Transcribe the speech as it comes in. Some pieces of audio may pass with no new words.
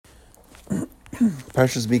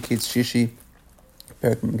Parshas Biketz Shishi,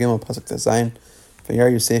 Perak Gimel Pasuk Zayin.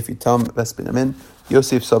 Vayar Yosef Yitam Ves Binyamin.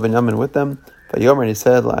 Yosef saw Binyamin with them. Vayomer, and he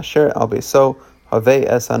said, La'asher al Beiso Havei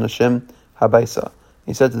Es Hanashim Habaisa.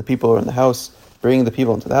 He said to the people who were in the house, bring the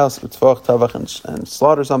people into the house, Utzvach Tavach, and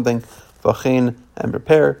slaughter something, Vachin, and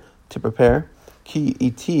prepare. Ki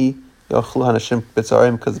iti Yochlu Hanashim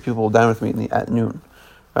Bitzarim, because the people will dine with me at noon.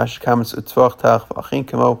 Rashi comments, Utzvach Tach Vachin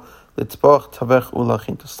Kemo Litzvach Tavach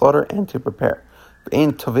Ulachin, to slaughter and to prepare.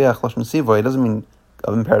 It doesn't mean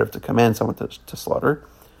imperative to command someone to slaughter.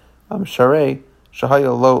 Sharei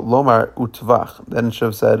Shahaya lo lomar utvach. Then it should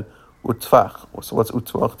have said utvach. So what's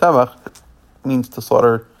utvach? Tavach means to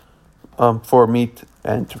slaughter for meat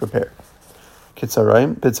and to prepare.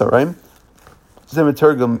 Kitzaraim,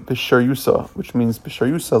 Zemiturgum Bisharyusa, which means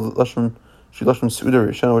Bisharyusa Lashon Suda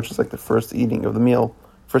Rishon, which is like the first eating of the meal,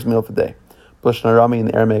 first meal of the day. Lashon Arami in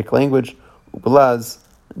the Aramaic language, Ubalaz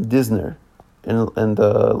Disner. And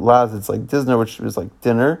Laz, it's like Disner, which is like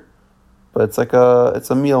dinner, but it's like a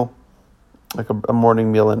meal, like a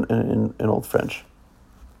morning meal in Old French.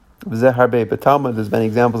 But Talmud, there's many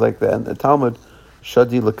examples like that in the Talmud.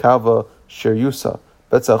 Shadi Lakava Shiryusa,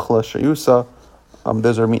 Betzachla Shiryusa.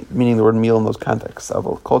 Those are meaning the word meal in those contexts.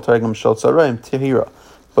 Kol Targum Shel Tzarayim Tehira,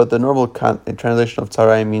 but the normal translation of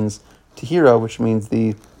Tzarayim means Tehira, which means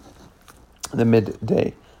the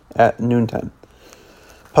midday at noontime.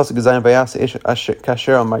 Pasuk Zayin Vayas Ish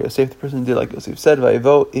Kasher Amar Yosef, the person who did like Yosef said,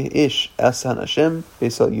 Vayivo Ish Esan Hashem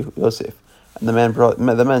Beisal Yosef, and the man brought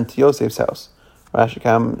the men to Yosef's house. Rashi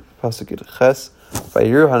Kam Pasuk Ches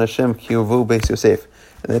Vayiru Hanashem Kiuvu Beis Yosef,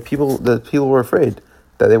 and the people were afraid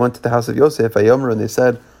that they went to the house of Yosef. Vayomer, and they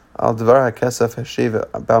said, Al Dvar HaKesef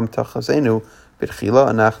Hashev Bam Tachasenu B'Tchila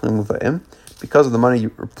Anachnu Muvaim, because of the money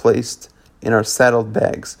you replaced in our saddled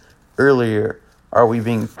bags earlier, are we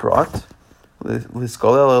being brought? To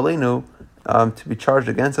be charged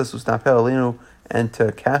against us, and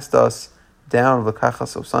to cast us down,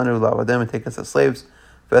 and take us as slaves,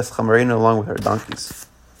 along with our donkeys.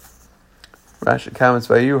 Rashi comments,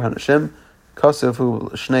 there's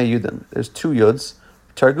two yuds,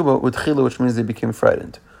 Targuma Udchilu, which means they became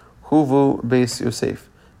frightened. Huvu Beis Yosef.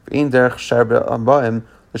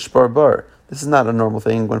 This is not a normal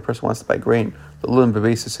thing when a person wants to buy grain. The Lulun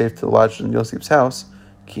Beis Yosef, to lodge in Yosef's house,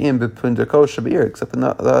 except in the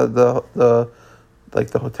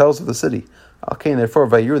like the hotels of the city. Okay, and therefore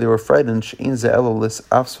Vayir, they were frightened. The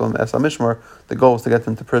goal was to get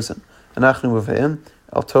them to prison. We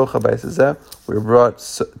were brought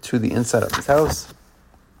to the inside of his house.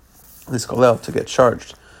 To get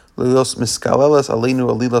charged. To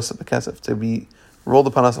be rolled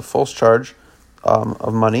upon us a false charge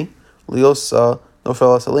of money. For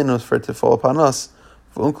it to fall upon us.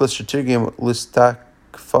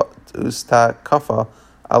 Ustakafa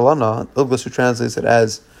alana, Uglas, who translates it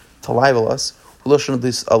as to libel us.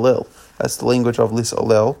 Lis alil, that's the language of lis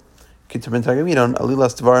alil. Kitabin Targumidon,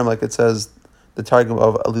 alilas tavarim, like it says the targum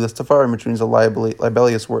of alilas tavarim, which means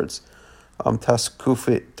libelious words.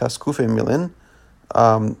 Taskufe milin,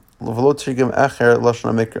 v'lo tirgum acher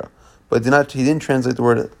lashon mikra. But he didn't translate the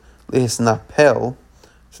word lihisnapel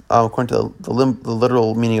according to the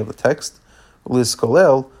literal meaning of the text. Lis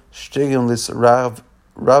kolel shtigim lis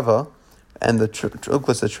rava, and the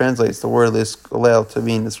Uklas that translates the word lis kolel to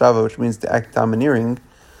mean lis rava, which means to act domineering,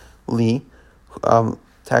 to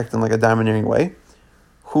act in like a domineering way.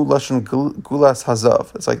 Hu lashon gulas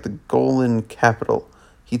hazav, it's like the golden capital.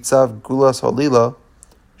 Hitzav gulas halila,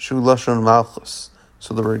 shu lashon malchus.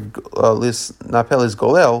 So the word lis napel is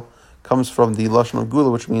golel comes from the lashon of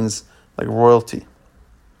gula, which means like royalty.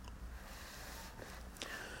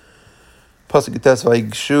 Pasuk Gites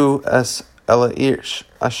Vayigshu es ela irsh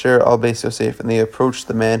asher al beis Yosef, and they approached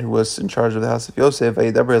the man who was in charge of the house of Yosef.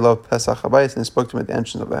 Vayidaber elav pesach habayis, and they spoke to him at the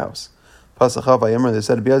entrance of the house. Pasuk Vayomer, they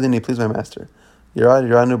said, Biadini, please, my master.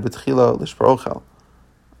 Yaranu b'tchila lishparochel.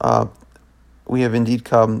 We have indeed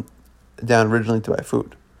come down originally to buy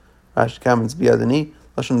food. Rashi comments, Biadini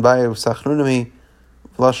lashon bayu sachnunami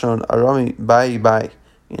lashon arami bayi.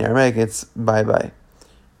 In Aramaic, it's bye.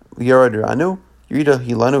 Yaranu. Yirida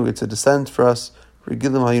hilanu, it's a descent for us. We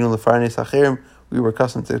were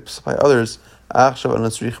accustomed to supply others.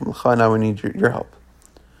 Now we need your help.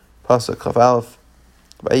 Pasuk Chaf Aleph.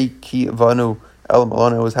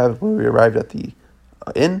 Was having when we arrived at the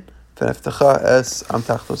inn.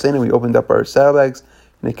 We opened up our saddlebags.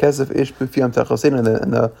 And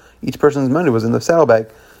each person's money was in the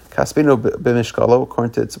saddlebag.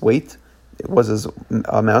 According to its weight, it was his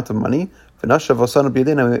amount of money. And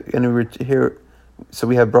we were here. So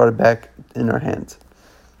we have brought it back in our hands.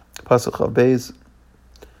 Pasuk Chav Beis.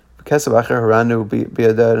 We have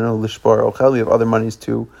other monies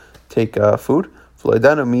to take food. We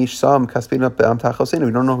don't know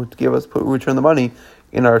who to give us, who return the money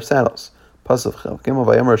in our saddles.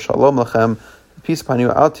 Peace upon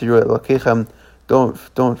you.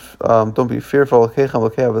 Don't be fearful.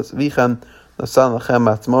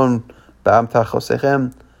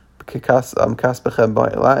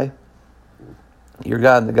 Your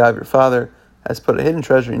God and the God of your father has put a hidden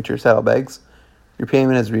treasure into your saddlebags. Your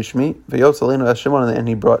payment has reached me. And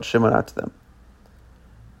he brought Shimon out to them.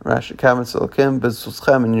 Rashi comments, and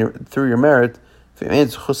through your merit, if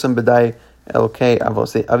it's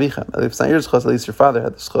not your schos, at least your father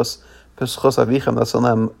had the schos.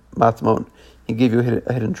 He gave you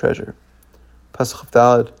a hidden treasure. Pasuk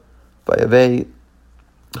Daled, Vayavei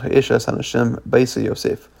Ha'isha son Hashem Baisa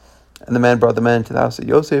Yosef, and the man brought the man to the house of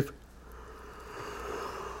Yosef.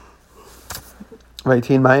 And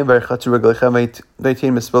put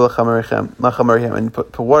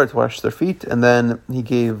water to wash their feet, and then he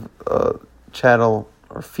gave chattel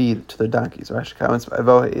or feed to their donkeys. Rashi comments,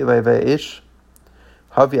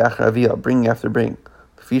 bringing after bring.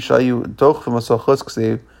 Because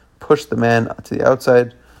they pushed the man to the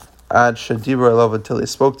outside, until they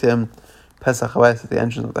spoke to him, at the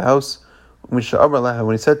entrance of the house. When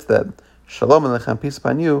he said to them, Shalom Alechem, peace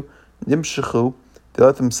upon you, they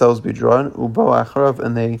let themselves be drawn,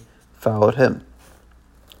 and they followed him.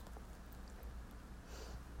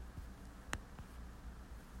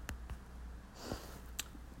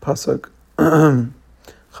 Pasuk Chavdad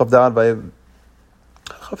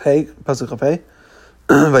Pasuk Chavhei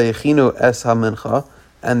Vayechinu es hamincha,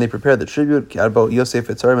 and they prepared the tribute Yosef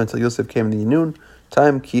etzarim until Yosef came in the noon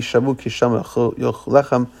time. Ki shavu ki shama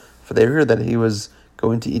yochlechem, for they heard that he was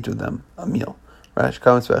going to eat with them a meal. Rashi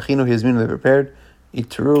comments, Vayechinu, his meal they prepared.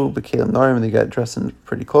 Itru b'kelim narim, and they got dressed in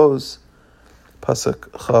pretty clothes. Pasuk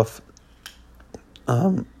Chaf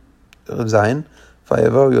Zayin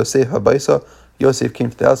Vayavo Yosef habayisa. Yosef came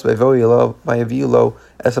to the house. Vayaviu lo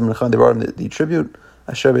esam nechan. They brought him the tribute.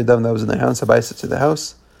 Asher b'dam, that was in their house. Habayisa, to the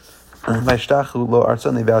house. Vayishtachu lo arza,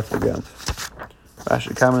 and they bowed to the ground.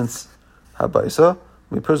 Rashi comments, habayisa,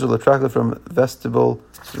 we preserve the tractor from vestibule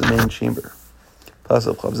to the main chamber.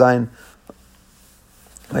 Pasuk Chaf Zayin.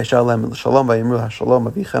 And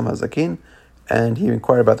he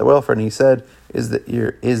inquired about the welfare, and he said, "Is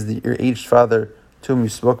your aged father, to whom you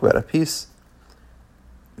spoke about a peace,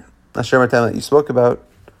 Asher that you spoke about,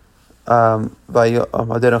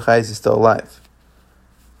 is he still alive?"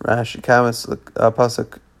 Rashi comments,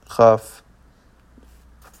 Pasuk Chaf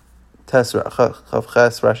Ches,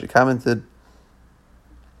 Rashi commented,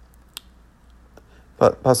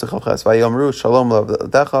 Pasuk Chaf Ches, Vayomru Shalom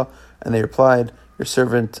L'Avdecha, and they replied, your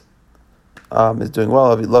servant is doing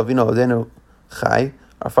well. Our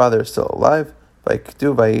father is still alive. And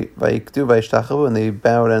they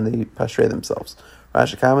bowed and they prostrated themselves.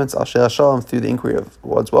 Rashi comments, Al Shel Shalom, through the inquiry of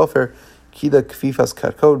one's welfare. Kida kfifas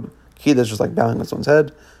karkod. Kida is just like bowing with one's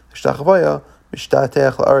head. Mishtachavaya,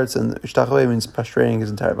 mishtateach la'aretz, and mishtachavaya means prostrating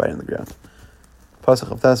his entire body on the ground.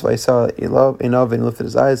 Pasuk of Tas, Vayisa Elav, and he lifted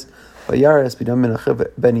his eyes. Vayares Binyamin achiv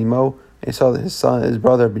ben imo, and he saw that his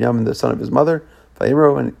brother Binyamin, the son of his mother.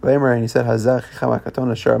 And he said, this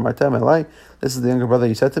is the younger brother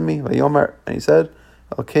you said to me. And he said,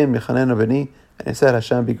 and he said,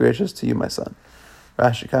 Hashem, be gracious to you, my son.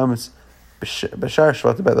 Rashi comments,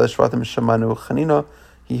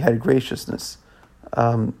 he had graciousness.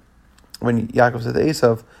 When Yaakov said to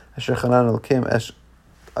Esav,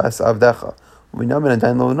 but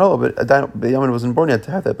Binyamin wasn't born yet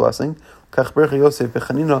to have that blessing. That's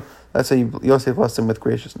why Yosef blessed him with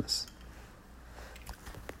graciousness.